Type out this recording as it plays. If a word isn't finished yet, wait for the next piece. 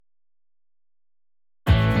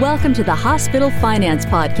Welcome to the Hospital Finance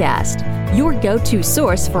Podcast, your go-to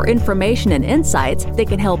source for information and insights that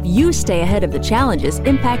can help you stay ahead of the challenges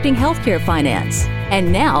impacting healthcare finance.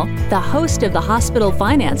 And now, the host of the Hospital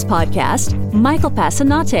Finance Podcast, Michael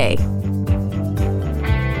Passanante.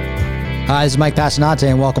 Hi, this is Mike Passanante,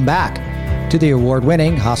 and welcome back to the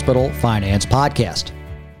award-winning Hospital Finance Podcast.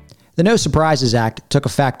 The No Surprises Act took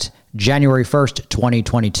effect January 1st,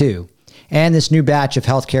 2022. And this new batch of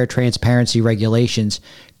healthcare transparency regulations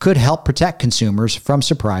could help protect consumers from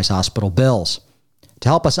surprise hospital bills. To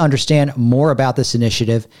help us understand more about this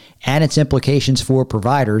initiative and its implications for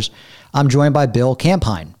providers, I'm joined by Bill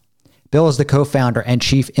Kampine. Bill is the co-founder and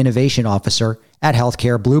chief innovation officer at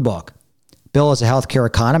Healthcare Bluebook. Bill is a healthcare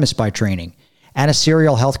economist by training and a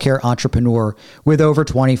serial healthcare entrepreneur with over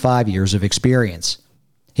 25 years of experience.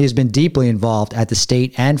 He has been deeply involved at the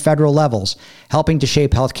state and federal levels, helping to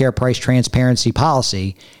shape healthcare price transparency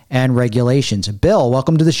policy and regulations. Bill,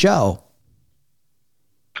 welcome to the show.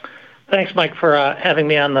 Thanks, Mike, for having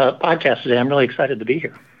me on the podcast today. I'm really excited to be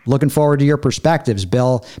here. Looking forward to your perspectives,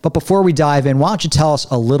 Bill. But before we dive in, why don't you tell us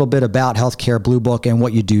a little bit about Healthcare Bluebook and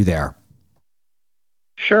what you do there?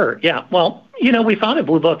 Sure. Yeah. Well, we founded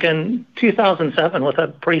Bluebook in 2007 with a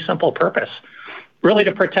pretty simple purpose. Really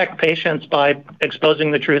to protect patients by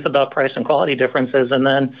exposing the truth about price and quality differences, and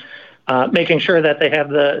then making sure that they have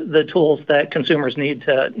the tools that consumers need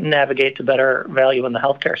to navigate to better value in the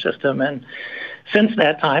healthcare system. And since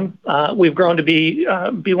that time, we've grown to be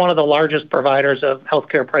one of the largest providers of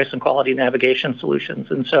healthcare price and quality navigation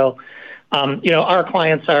solutions. And so, our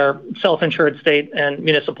clients are self-insured state and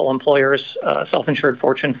municipal employers, self-insured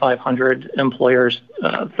Fortune 500 employers,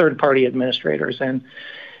 third-party administrators,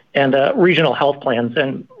 and regional health plans.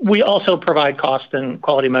 And we also provide cost and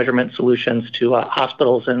quality measurement solutions to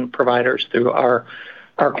hospitals and providers through our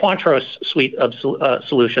Quantros suite of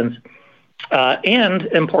solutions. And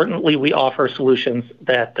importantly, we offer solutions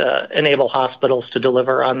that enable hospitals to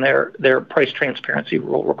deliver on their price transparency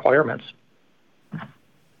rule requirements.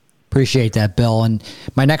 Appreciate that, Bill. And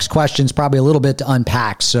my next question is probably a little bit to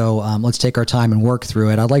unpack, so let's take our time and work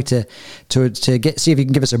through it. I'd like to see if you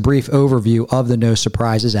can give us a brief overview of the No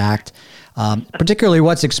Surprises Act, particularly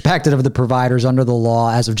what's expected of the providers under the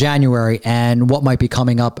law as of January and what might be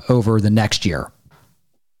coming up over the next year.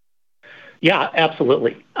 Yeah,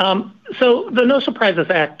 absolutely. So the No Surprises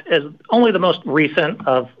Act is only the most recent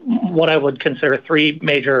of what I would consider three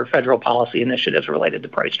major federal policy initiatives related to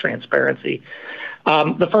price transparency.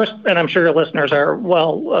 The first, and I'm sure your listeners are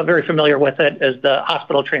very familiar with it, is the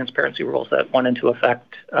hospital transparency rules that went into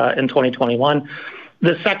effect in 2021.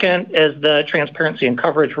 The second is the transparency and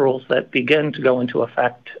coverage rules that begin to go into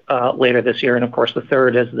effect later this year. And of course, the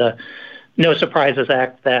third is the No Surprises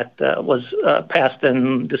Act that was passed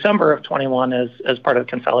in December of 21 as part of the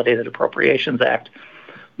Consolidated Appropriations Act.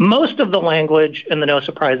 Most of the language in the No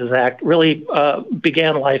Surprises Act really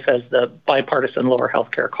began life as the Bipartisan Lower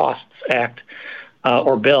Healthcare Costs Act,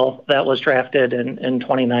 or bill that was drafted in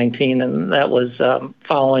 2019, and that was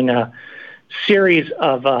following a series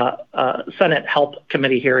of Senate Health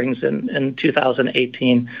Committee hearings in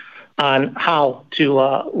 2018 on how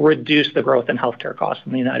to reduce the growth in healthcare costs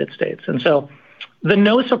in the United States. And so the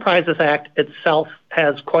No Surprises Act itself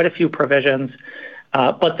has quite a few provisions,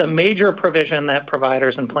 but the major provision that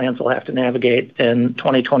providers and plans will have to navigate in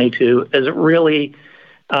 2022 is really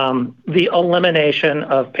the elimination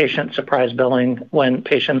of patient surprise billing when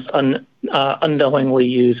patients unknowingly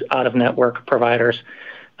use out-of-network providers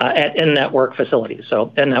at in-network facilities,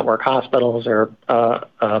 so in-network hospitals or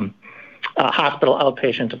hospital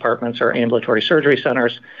outpatient departments or ambulatory surgery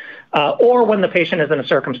centers, or when the patient is in a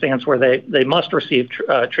circumstance where they must receive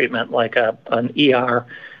treatment like an ER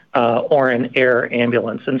or an air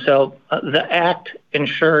ambulance. And so the Act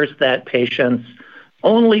ensures that patients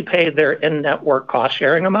only pay their in-network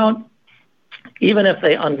cost-sharing amount, even if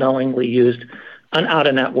they unknowingly used an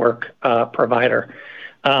out-of-network provider.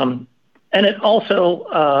 And it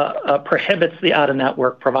also prohibits the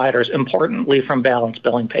out-of-network providers, importantly, from balance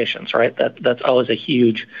billing patients, right? That's always a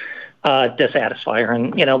huge dissatisfier.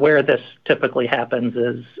 And, where this typically happens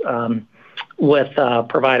is with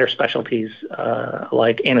provider specialties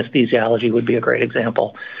like anesthesiology would be a great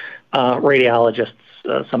example, radiologists,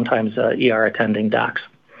 sometimes ER attending docs.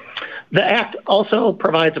 The Act also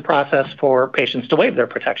provides a process for patients to waive their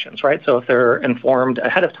protections, right? So if they're informed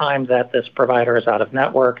ahead of time that this provider is out of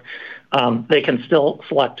network, they can still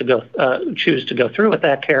select to choose to go through with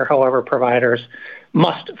that care. However, providers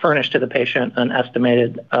must furnish to the patient an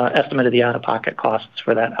estimate of the out-of-pocket costs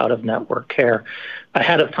for that out-of-network care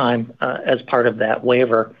ahead of time as part of that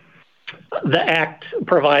waiver. The Act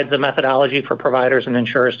provides a methodology for providers and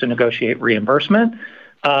insurers to negotiate reimbursement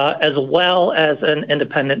as well as an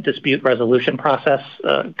independent dispute resolution process,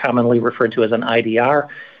 commonly referred to as an IDR,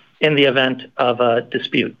 in the event of a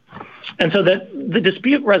dispute. And so the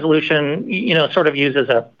dispute resolution, sort of uses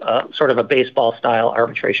a sort of a baseball-style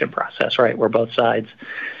arbitration process, right, where both sides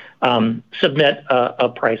submit a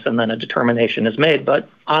price and then a determination is made. But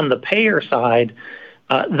on the payer side,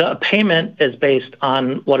 the payment is based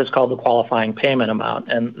on what is called the qualifying payment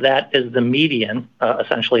amount, and that is the median,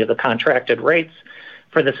 essentially, of the contracted rates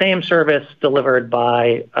for the same service delivered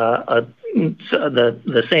by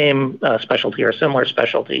the same specialty or similar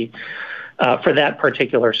specialty for that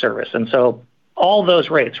particular service. And so all those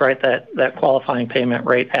rates, right, that qualifying payment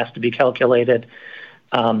rate has to be calculated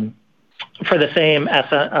for the same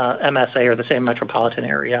MSA or the same metropolitan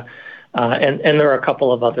area. And there are a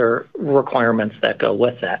couple of other requirements that go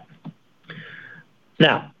with that.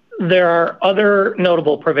 Now, there are other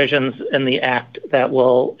notable provisions in the Act that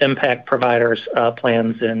will impact providers,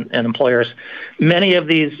 plans, and employers. Many of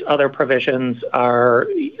these other provisions are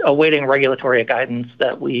awaiting regulatory guidance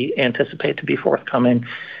that we anticipate to be forthcoming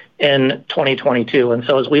in 2022. And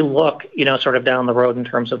so as we look, sort of down the road in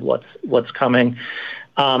terms of what's coming,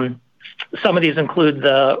 some of these include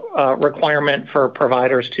the requirement for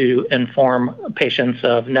providers to inform patients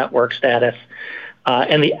of network status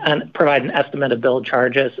and provide an estimate of billed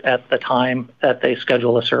charges at the time that they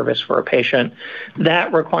schedule a service for a patient.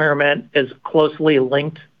 That requirement is closely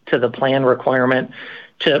linked to the plan requirement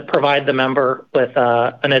to provide the member with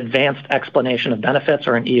an advanced explanation of benefits,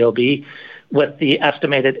 or an EOB, with the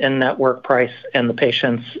estimated in-network price and the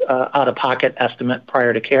patient's out-of-pocket estimate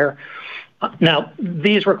prior to care. Now,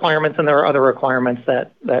 these requirements, and there are other requirements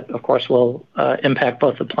that of course, will impact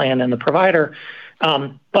both the plan and the provider,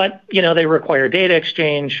 but they require data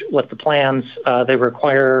exchange with the plans. They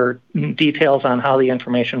require details on how the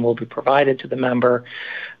information will be provided to the member,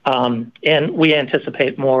 and we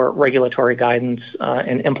anticipate more regulatory guidance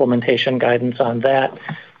and implementation guidance on that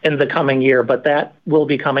in the coming year, but that will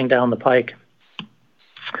be coming down the pike.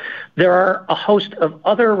 There are a host of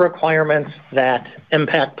other requirements that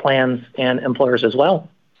impact plans and employers as well.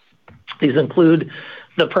 These include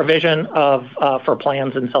the provision for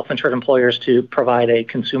plans and self-insured employers to provide a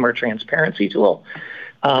consumer transparency tool.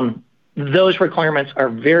 Those requirements are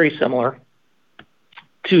very similar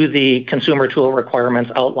to the consumer tool requirements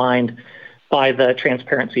outlined by the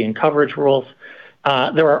transparency and coverage rules.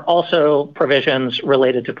 There are also provisions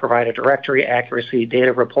related to provider directory accuracy,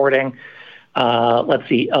 data reporting,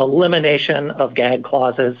 elimination of gag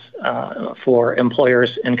clauses for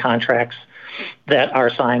employers in contracts that are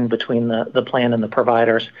signed between the plan and the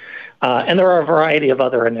providers. And there are a variety of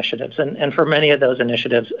other initiatives. And for many of those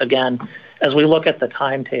initiatives, again, as we look at the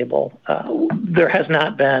timetable, there has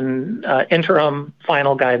not been interim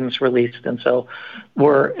final guidance released. And so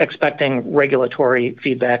we're expecting regulatory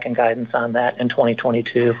feedback and guidance on that in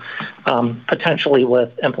 2022, potentially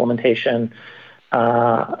with implementation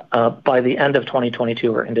by the end of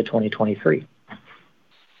 2022 or into 2023.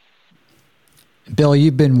 Bill,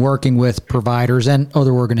 you've been working with providers and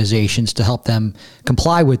other organizations to help them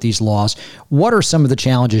comply with these laws. What are some of the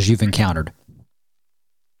challenges you've encountered?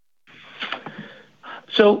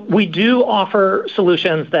 So we do offer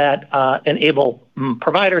solutions that enable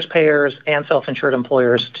providers, payers, and self-insured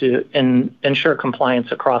employers to ensure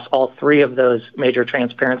compliance across all three of those major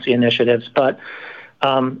transparency initiatives. But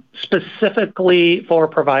specifically for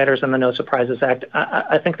providers and the No Surprises Act,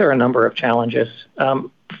 I think there are a number of challenges.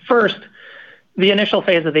 First, the initial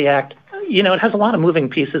phase of the Act, it has a lot of moving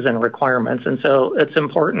pieces and requirements, and so it's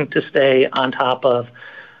important to stay on top of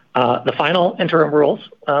the final interim rules,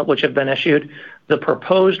 which have been issued, the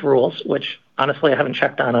proposed rules, which honestly I haven't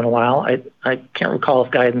checked on in a while. I can't recall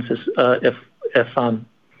if guidance is, if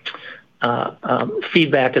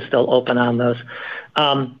feedback is still open on those.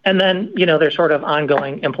 And then, there's sort of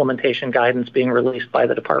ongoing implementation guidance being released by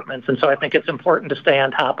the departments. And so I think it's important to stay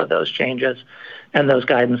on top of those changes and those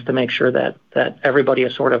guidance to make sure that everybody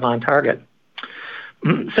is sort of on target.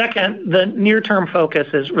 Second, the near-term focus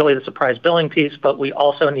is really the surprise billing piece, but we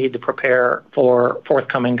also need to prepare for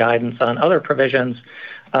forthcoming guidance on other provisions,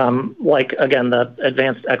 like, again, the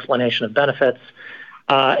advanced explanation of benefits,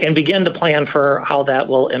 and begin to plan for how that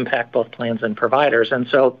will impact both plans and providers. And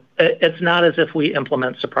so it's not as if we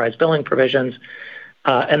implement surprise billing provisions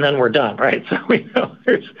and then we're done, right? So we know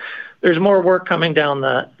there's more work coming down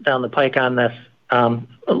the pike on this.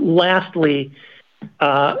 Lastly,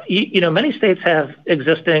 many states have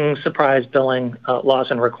existing surprise billing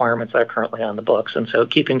laws and requirements that are currently on the books, and so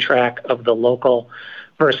keeping track of the local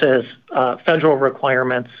versus federal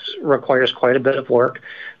requirements requires quite a bit of work.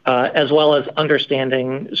 as well as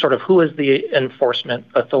understanding sort of who is the enforcement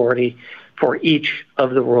authority for each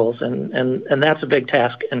of the rules. And that's a big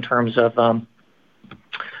task in terms of,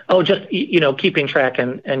 keeping track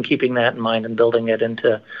and keeping that in mind and building it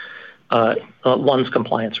into one's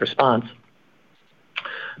compliance response.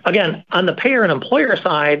 Again, on the payer and employer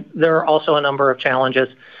side, there are also a number of challenges.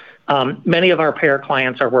 Many of our payer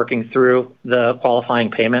clients are working through the qualifying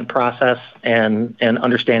payment process and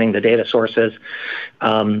understanding the data sources.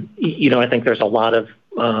 I think there's a lot of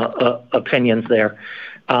opinions there.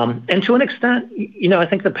 And to an extent, I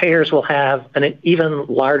think the payers will have an even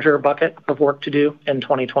larger bucket of work to do in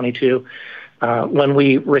 2022 when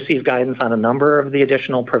we receive guidance on a number of the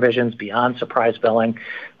additional provisions beyond surprise billing.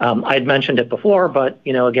 I'd mentioned it before, but,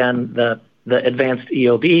 again, the advanced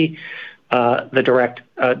EOB,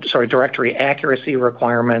 the directory accuracy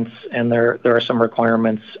requirements, and there are some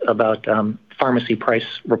requirements about pharmacy price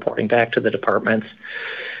reporting back to the departments.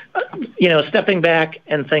 Stepping back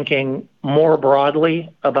and thinking more broadly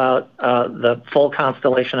about the full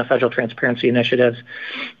constellation of federal transparency initiatives,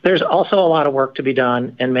 there's also a lot of work to be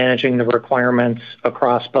done in managing the requirements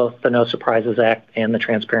across both the No Surprises Act and the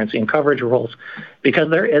transparency and coverage rules, because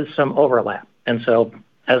there is some overlap. And so,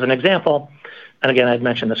 as an example, and again, I'd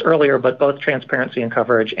mentioned this earlier, but both transparency and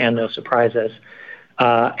coverage and No Surprises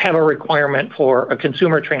have a requirement for a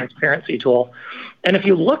consumer transparency tool. And if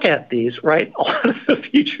you look at these, right, a lot of the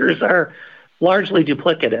features are largely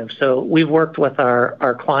duplicative. So we've worked with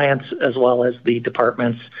our clients as well as the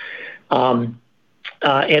departments and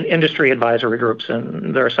industry advisory groups,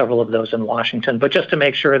 and there are several of those in Washington, but just to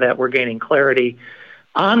make sure that we're gaining clarity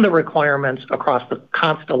on the requirements across the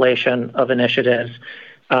constellation of initiatives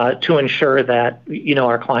to ensure that,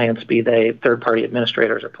 our clients, be they third-party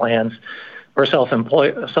administrators or plans, or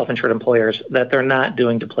self-insured employers, that they're not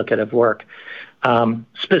doing duplicative work.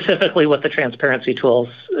 Specifically with the transparency tools,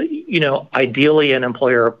 ideally an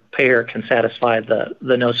employer or payer can satisfy the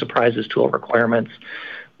No Surprises tool requirements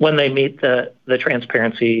when they meet the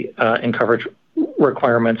transparency and coverage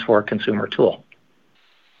requirements for a consumer tool.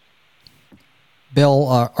 Bill,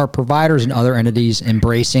 are providers and other entities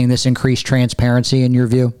embracing this increased transparency in your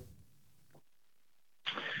view?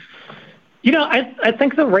 I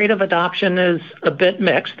think the rate of adoption is a bit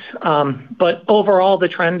mixed, but overall the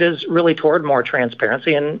trend is really toward more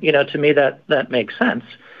transparency, and to me that makes sense.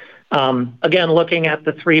 Again, looking at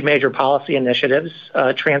the three major policy initiatives,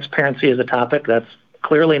 transparency is a topic that's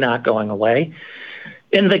clearly not going away.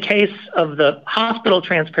 In the case of the hospital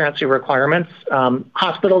transparency requirements,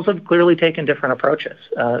 hospitals have clearly taken different approaches.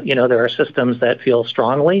 There are systems that feel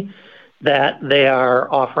strongly that they are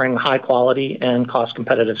offering high quality and cost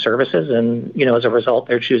competitive services. And, as a result,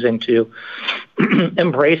 they're choosing to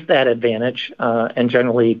embrace that advantage and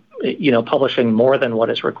generally, publishing more than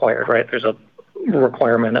what is required, right? There's a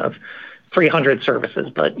requirement of 300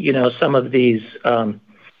 services, but, some of these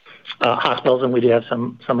hospitals, and we do have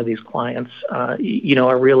some of these clients, are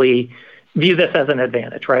really view this as an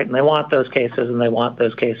advantage, right? And they want those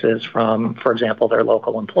cases from, for example, their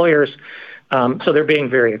local employers. So they're being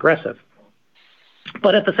very aggressive.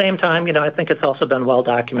 But at the same time, I think it's also been well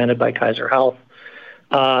documented by Kaiser Health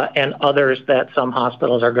and others that some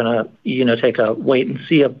hospitals are going to, take a wait and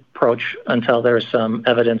see approach until there's some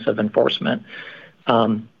evidence of enforcement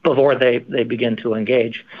before they begin to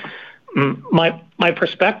engage. My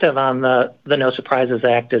perspective on the No Surprises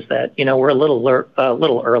Act is that, we're a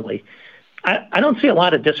little early. I don't see a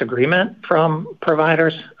lot of disagreement from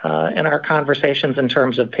providers in our conversations in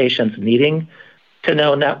terms of patients needing to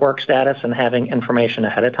know network status and having information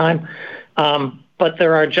ahead of time. But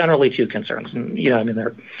there are generally two concerns. And, there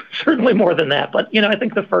are certainly more than that. But, I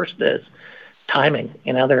think the first is timing.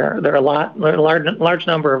 There are a large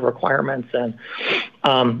number of requirements, and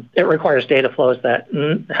it requires data flows that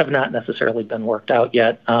have not necessarily been worked out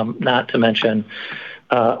yet, not to mention,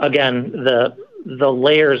 again, the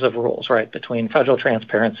layers of rules, right, between federal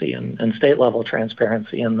transparency and state level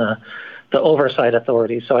transparency and the oversight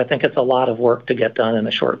authority. So I think it's a lot of work to get done in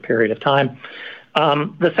a short period of time.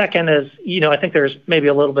 The second is, I think there's maybe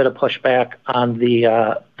a little bit of pushback on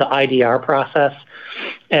the IDR process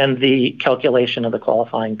and the calculation of the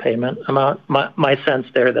qualifying payment amount. My sense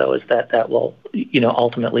there, though, is that will,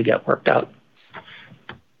 ultimately get worked out.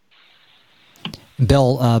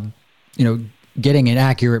 Bill, getting an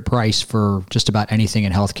accurate price for just about anything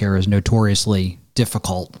in healthcare is notoriously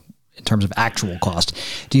difficult in terms of actual cost.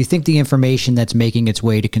 Do you think the information that's making its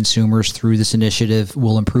way to consumers through this initiative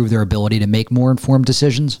will improve their ability to make more informed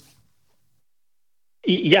decisions?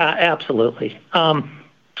 Yeah, absolutely.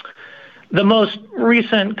 The most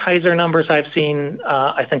recent Kaiser numbers I've seen,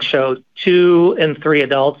 I think, show 2 in 3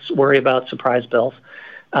 adults worry about surprise bills.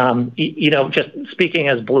 Just speaking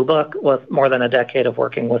as Blue Book, with more than a decade of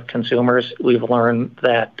working with consumers, we've learned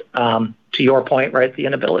that, to your point, right, the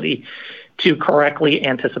inability to correctly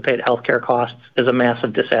anticipate healthcare costs is a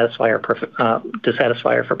massive dissatisfier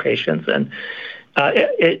for patients, and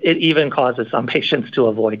it even causes some patients to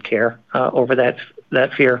avoid care over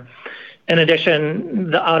that fear. In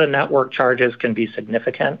addition, the out-of-network charges can be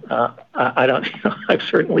significant. I've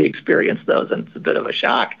certainly experienced those, and it's a bit of a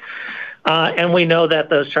shock. And we know that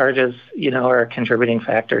those charges, are a contributing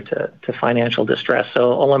factor to financial distress.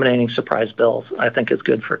 So eliminating surprise bills, I think, is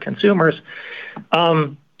good for consumers.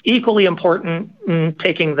 Equally important,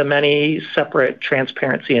 taking the many separate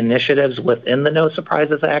transparency initiatives within the No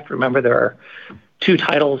Surprises Act. Remember, there are 2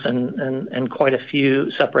 titles and quite a few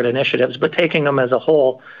separate initiatives, but taking them as a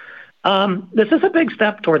whole, this is a big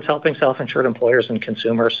step towards helping self-insured employers and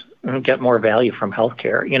consumers get more value from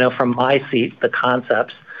healthcare. From my seat, the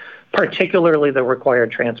concepts, particularly the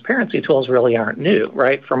required transparency tools, really aren't new,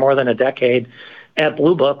 right? For more than a decade at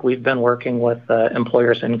Blue Book, we've been working with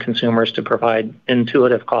employers and consumers to provide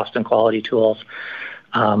intuitive cost and quality tools,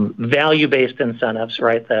 value-based incentives,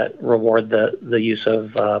 right, that reward the use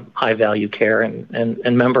of high-value care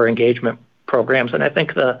and member engagement programs. And I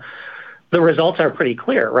think the results are pretty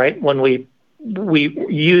clear, right? When we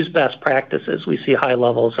use best practices, we see high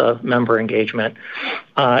levels of member engagement,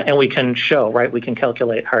 and we can show, right, we can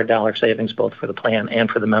calculate hard dollar savings both for the plan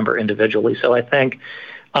and for the member individually. So I think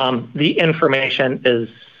the information is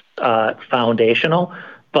foundational,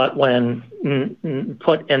 but when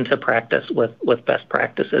put into practice with best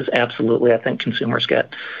practices, absolutely, I think consumers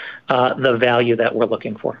get the value that we're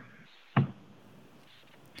looking for.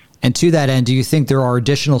 And to that end, do you think there are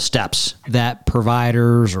additional steps that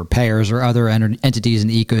providers or payers or other entities in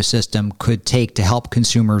the ecosystem could take to help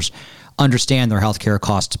consumers understand their healthcare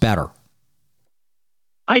costs better?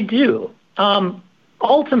 I do.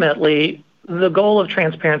 Ultimately, the goal of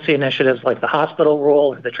transparency initiatives like the hospital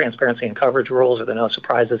rule, or the transparency and coverage rules, or the No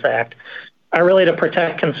Surprises Act are really to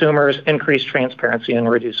protect consumers, increase transparency, and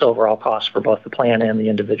reduce overall costs for both the plan and the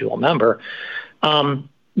individual member.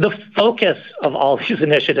 The focus of all these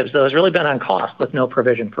initiatives, though, has really been on cost with no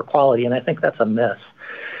provision for quality, and I think that's a miss.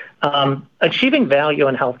 Achieving value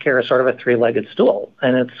in healthcare is sort of a 3-legged stool,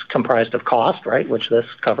 and it's comprised of cost, right, which this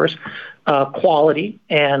covers, quality,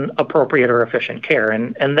 and appropriate or efficient care.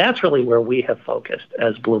 And that's really where we have focused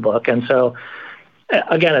as Blue Book. And so,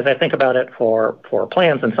 again, as I think about it for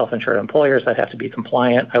plans and self-insured employers that have to be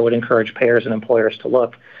compliant, I would encourage payers and employers to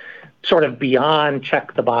look sort of beyond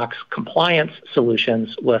check-the-box compliance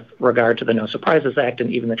solutions with regard to the No Surprises Act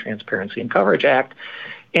and even the Transparency and Coverage Act,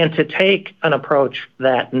 and to take an approach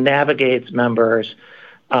that navigates members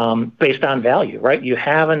based on value, right? You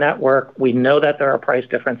have a network. We know that there are price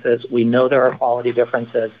differences. We know there are quality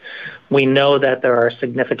differences. We know that there are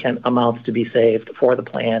significant amounts to be saved for the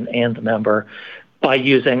plan and the member by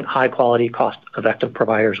using high-quality, cost-effective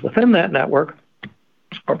providers within that network,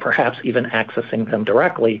 or perhaps even accessing them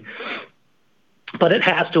directly. But it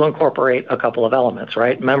has to incorporate a couple of elements,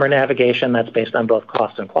 right? Member navigation that's based on both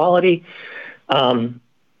cost and quality.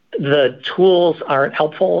 The tools aren't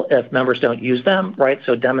helpful if members don't use them, right?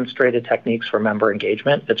 So demonstrated techniques for member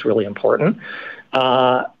engagement, it's really important.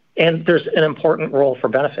 And there's an important role for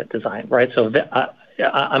benefit design, right? So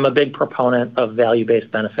I'm a big proponent of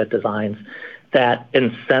value-based benefit designs that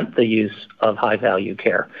incent the use of high-value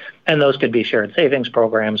care. And those could be shared savings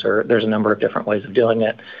programs, or there's a number of different ways of doing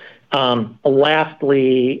it.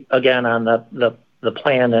 Lastly, again, on the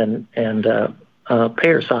plan and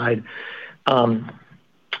payer side,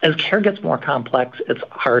 as care gets more complex, it's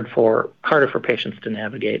harder for patients to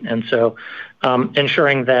navigate. And so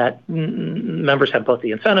ensuring that members have both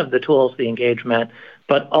the incentive, the tools, the engagement,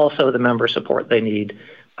 but also the member support they need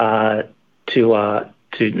to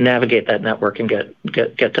navigate that network and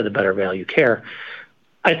get to the better value care.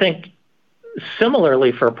 I think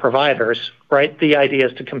similarly for providers, right, the idea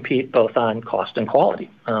is to compete both on cost and quality.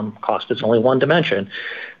 Cost is only one dimension.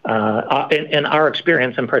 In our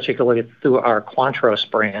experience, and particularly through our Quantros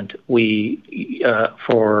brand, we,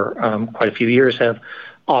 for quite a few years, have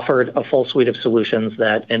offered a full suite of solutions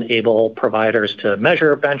that enable providers to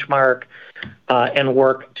measure, benchmark, and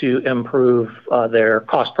work to improve their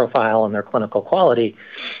cost profile and their clinical quality.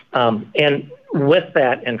 And with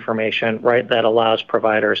that information, right, that allows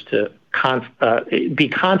providers to be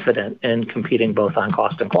confident in competing both on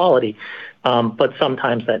cost and quality, but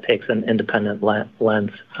sometimes that takes an independent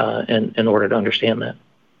lens in order to understand that.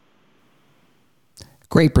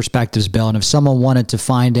 Great perspectives, Bill. And if someone wanted to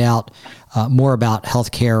find out more about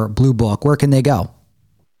Healthcare Blue Book, where can they go?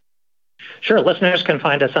 Sure. Listeners can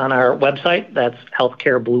find us on our website. That's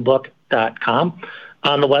healthcarebluebook.com.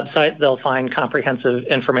 On the website, they'll find comprehensive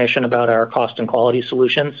information about our cost and quality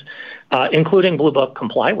solutions, including Blue Book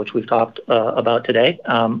Comply, which we've talked about today,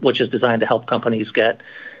 which is designed to help companies get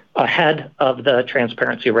ahead of the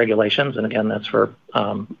transparency regulations. And again, that's for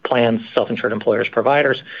plans, self-insured employers,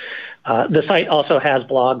 providers. The site also has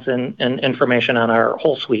blogs and information on our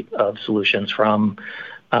whole suite of solutions, from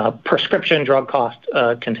prescription drug cost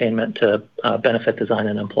containment to benefit design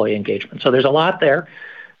and employee engagement. So there's a lot there.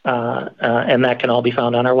 And that can all be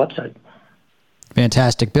found on our website.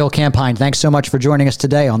 Fantastic. Bill Kampine, thanks so much for joining us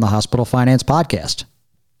today on the Hospital Finance Podcast.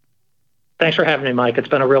 Thanks for having me, Mike. It's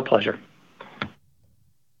been a real pleasure.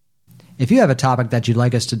 If you have a topic that you'd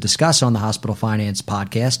like us to discuss on the Hospital Finance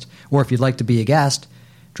Podcast, or if you'd like to be a guest,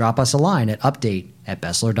 drop us a line at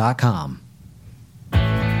update@bessler.com.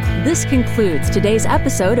 This concludes today's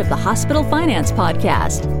episode of the Hospital Finance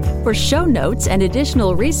Podcast. For show notes and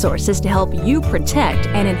additional resources to help you protect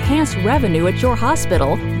and enhance revenue at your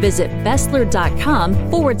hospital, visit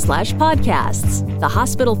Bessler.com/podcasts. The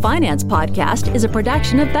Hospital Finance Podcast is a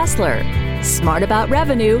production of Bessler. Smart about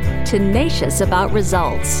revenue, tenacious about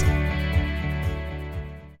results.